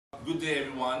Good day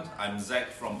everyone, I'm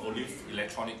Zach from Olive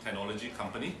Electronic Technology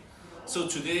Company. So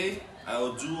today I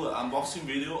will do an unboxing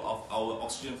video of our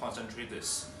oxygen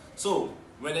concentrators. So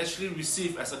when you actually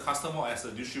receive as a customer or as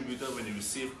a distributor, when you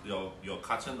receive your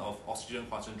carton of oxygen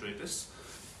concentrators,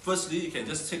 firstly you can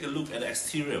just take a look at the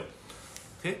exterior.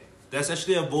 Okay, there's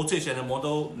actually a voltage and a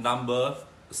model number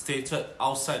stated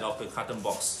outside of the carton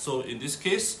box. So in this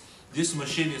case, this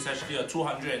machine is actually a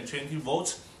 220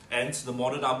 volts and the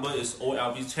model number is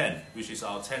OLV10, which is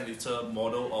our 10-liter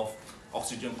model of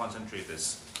oxygen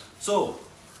concentrators. So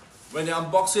when you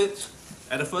unbox it,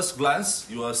 at the first glance,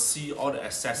 you will see all the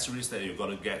accessories that you're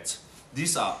going to get.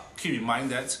 Keep in mind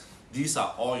that these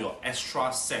are all your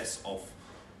extra sets of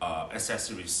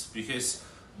accessories, because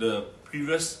the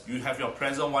previous, you have your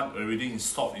present one already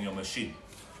installed in your machine.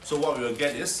 So what we will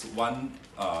get is one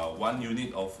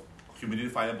unit of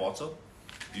humidifier bottle.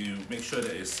 You make sure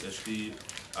that it's actually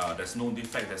there's no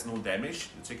defect, there's no damage.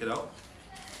 You take it out.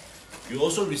 You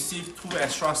also receive 2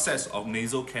 extra sets of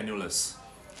nasal cannulas.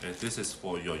 Okay, this is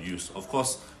for your use. Of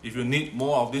course, if you need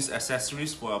more of these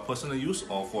accessories for your personal use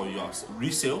or for your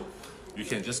resale, you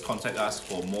can just contact us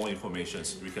for more information.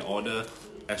 We can order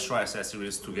extra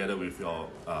accessories together with your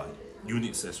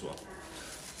units as well.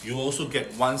 You also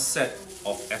get 1 set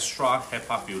of extra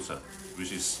HEPA filter,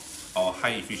 which is our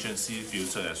high efficiency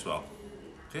filter as well.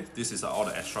 Okay, this is all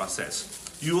the extra sets.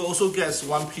 You will also get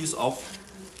 1 piece of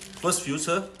first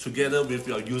filter together with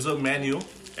your user manual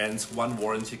and 1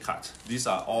 warranty card. These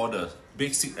are all the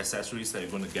basic accessories that you're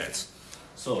going to get.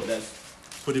 So let's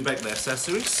put it back the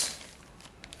accessories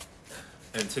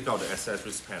and take out the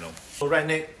accessories panel. So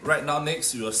right now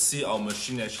next you will see our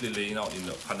machine actually laying out in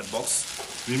the carton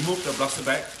box. Remove the blaster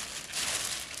bag,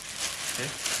 okay,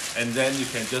 and then you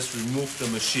can just remove the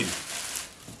machine.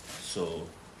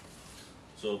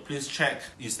 So please check,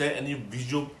 is there any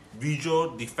visual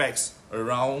defects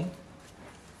around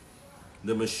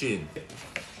the machine?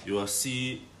 You will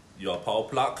see your power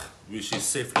plug, which is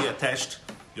safely attached.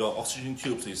 Your oxygen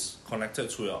tubes is connected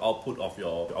to your output of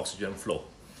your oxygen flow.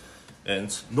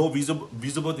 And no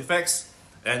visible defects.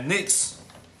 And next,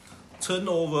 turn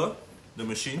over the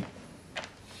machine.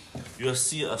 You'll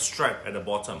see a strap at the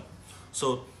bottom.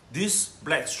 So this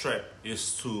black strap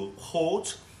is to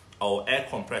hold our air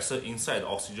compressor inside the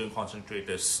oxygen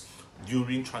concentrators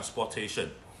during transportation.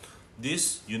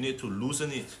 This, you need to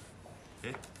loosen it.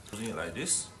 Okay, loosen it like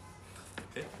this.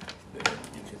 Okay, then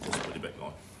you can just put it back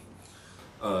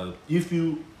on. If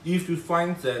you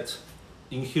find that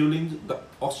inhaling the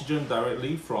oxygen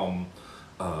directly from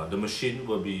the machine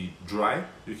will be dry,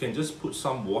 you can just put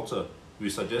some water. We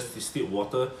suggest distilled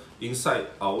water inside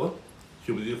our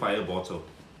humidifier bottle.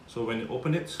 So when you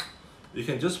open it, you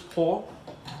can just pour.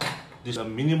 This is a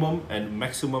minimum and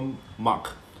maximum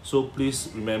mark. So please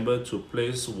remember to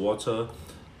place water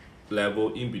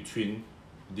level in between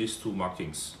these 2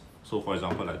 markings. So for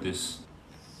example like this.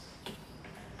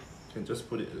 You can just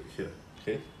put it here.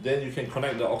 Okay. Then you can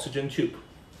connect the oxygen tube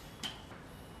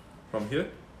from here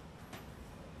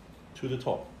to the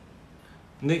top.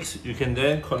 Next, you can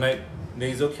then connect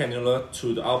nasal cannula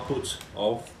to the output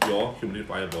of your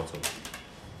humidifier bottle.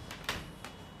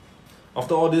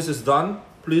 After all this is done,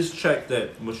 please check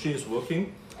that the machine is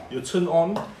working. You turn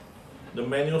on the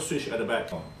manual switch at the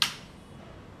back.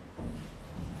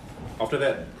 After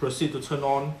that, proceed to turn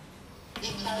on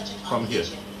from here.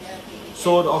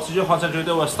 So the oxygen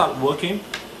concentrator will start working,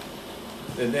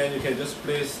 and then you can just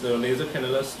place the laser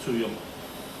cannulas to your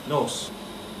nose.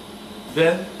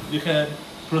 Then you can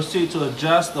proceed to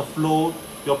adjust the flow,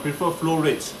 your preferred flow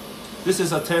rate. This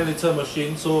is a 10-liter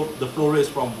machine, so the flow rate is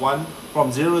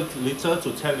from 0 liter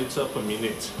to 10 liter per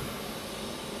minute.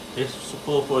 Okay,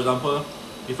 so for example,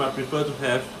 if I prefer to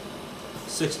have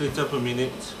 6 liter per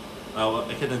minute,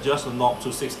 I can adjust the knob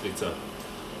to 6 liter.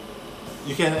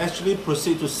 You can actually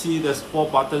proceed to see there's 4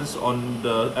 buttons on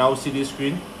the LCD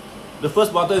screen. The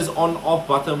first button is on-off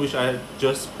button, which I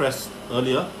just pressed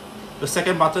earlier. The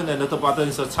second button and the third button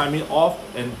is a timing off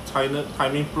and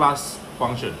timing plus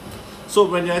function. So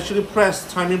when you actually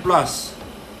press timing plus,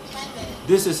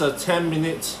 this is a 10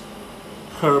 minutes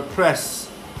per press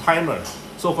timer.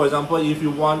 So for example,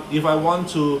 if I want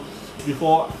to,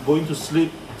 before going to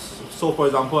sleep, so for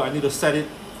example, I need to set it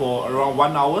for around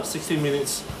 1 hour, 60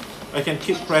 minutes. I can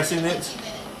keep pressing it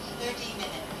 30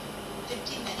 minutes,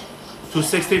 15 minutes. To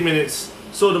 60 minutes.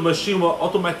 So the machine will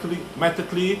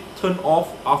automatically turn off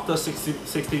after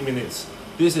 60 minutes.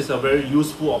 This is a very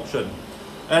useful option.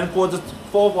 And for the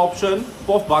fourth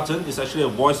button is actually a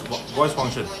voice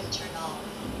function.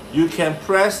 You can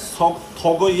press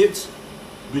toggle it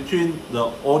between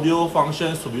the audio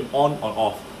functions to be on or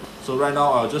off. So right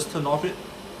now I'll just turn off it.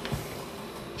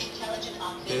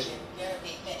 Oxygen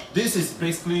therapy finished. This is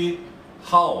basically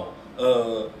how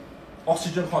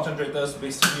oxygen concentrators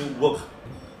basically work.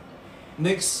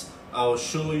 Next, I'll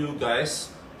show you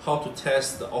guys how to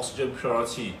test the oxygen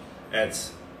purity at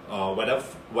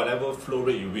whatever flow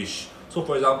rate you wish. So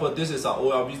for example, this is our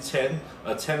OLB10,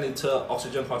 a 10 liter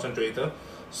oxygen concentrator.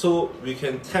 So we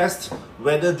can test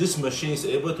whether this machine is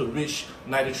able to reach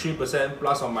 93%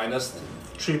 plus or minus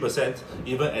 3%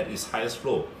 even at its highest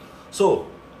flow. So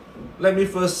let me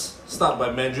first start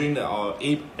by measuring our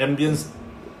ambient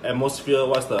atmosphere.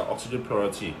 What's the oxygen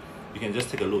purity? You can just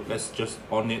take a look. Let's just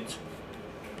on it.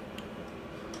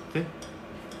 Okay,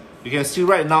 you can see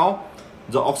right now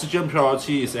the oxygen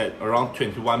purity is at around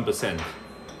 21%.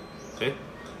 Okay,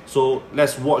 so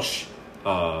let's watch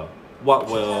what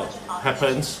will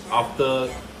happen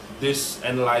after this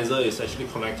analyzer is actually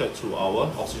connected to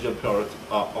our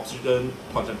oxygen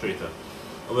concentrator.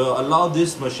 We'll allow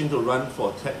this machine to run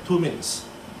for 2 minutes.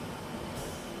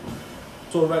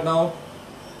 So right now,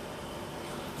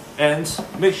 and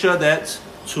make sure that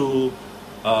in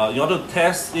order to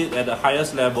test it at the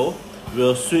highest level,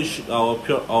 we'll switch our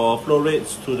flow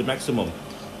rates to the maximum,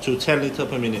 to 10 liters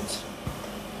per minute.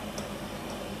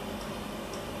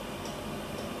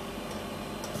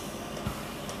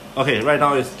 Okay, right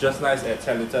now it's just nice at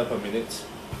 10 liters per minute.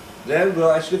 Then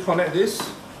we'll actually connect this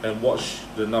and watch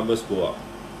the numbers go up.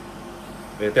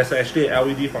 Okay, there's actually an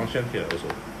LED function here also,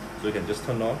 so you can just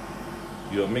turn on.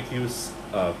 It will make you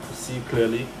see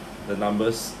clearly the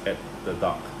numbers at the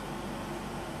dark.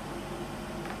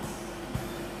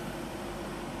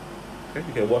 Okay,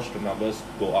 you can watch the numbers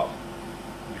go up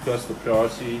because the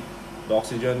purity, the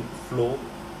oxygen flow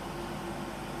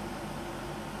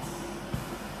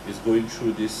is going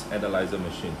through this analyzer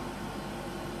machine.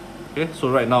 Okay, so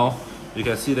right now you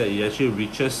can see that it actually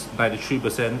reaches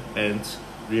 93% and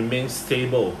remains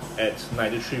stable at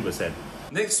 93%.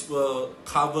 Next, we'll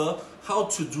cover how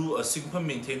to do a simple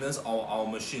maintenance of our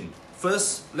machine.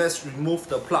 First, let's remove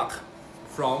the plug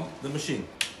from the machine.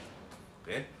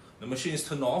 Okay, the machine is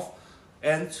turned off,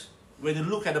 and when you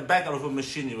look at the back of a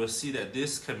machine, you will see that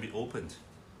this can be opened.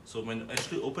 So when you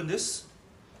actually open this,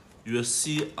 you will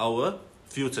see our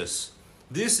filters.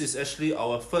 This is actually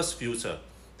our first filter.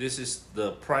 This is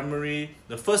the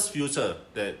first filter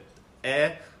that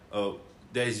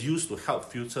that is used to help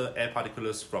filter air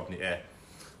particles from the air.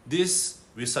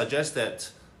 We suggest that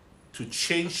to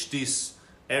change this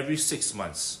every 6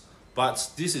 months, but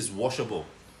this is washable.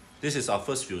 This is our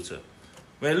first filter.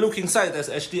 When you look inside, there's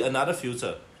actually another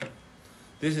filter.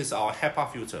 This is our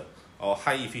HEPA filter, our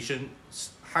high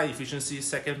efficiency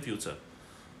second filter.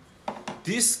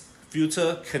 This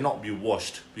filter cannot be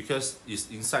washed because it's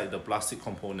inside the plastic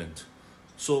component.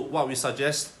 So what we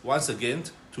suggest, once again,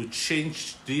 to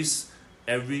change this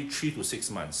every 3 to 6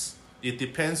 months. It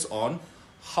depends on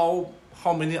how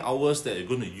many hours that you're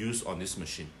going to use on this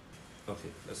machine. Okay,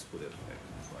 let's put it back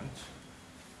in front.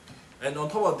 And on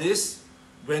top of this,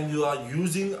 when you are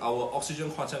using our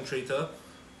oxygen concentrator,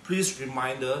 please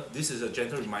this is a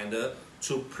gentle reminder,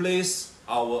 to place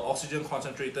our oxygen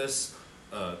concentrators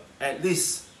at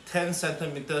least 10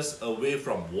 centimeters away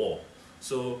from wall.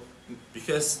 So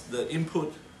because the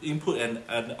input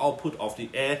and output of the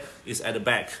air is at the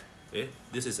back. Okay,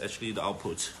 this is actually the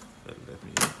output. Let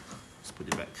me just put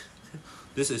it back.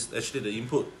 This is actually the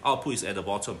input. Output is at the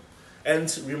bottom. And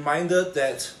reminder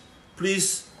that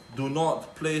please do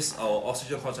not place our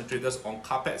oxygen concentrators on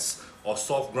carpets or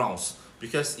soft grounds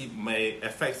because it may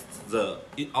affect the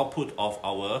output of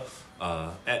our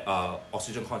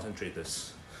oxygen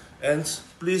concentrators. And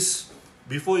please,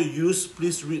 before you use,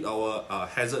 please read our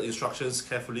hazard instructions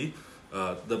carefully.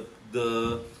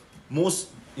 The most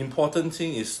important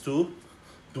thing is to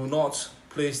do not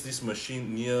place this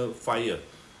machine near fire,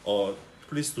 or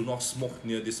please do not smoke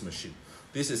near this machine.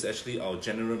 This is actually our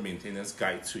general maintenance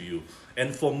guide to you.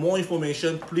 And for more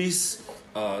information, please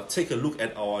take a look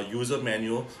at our user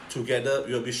manual. Together,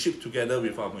 it will be shipped together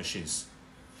with our machines.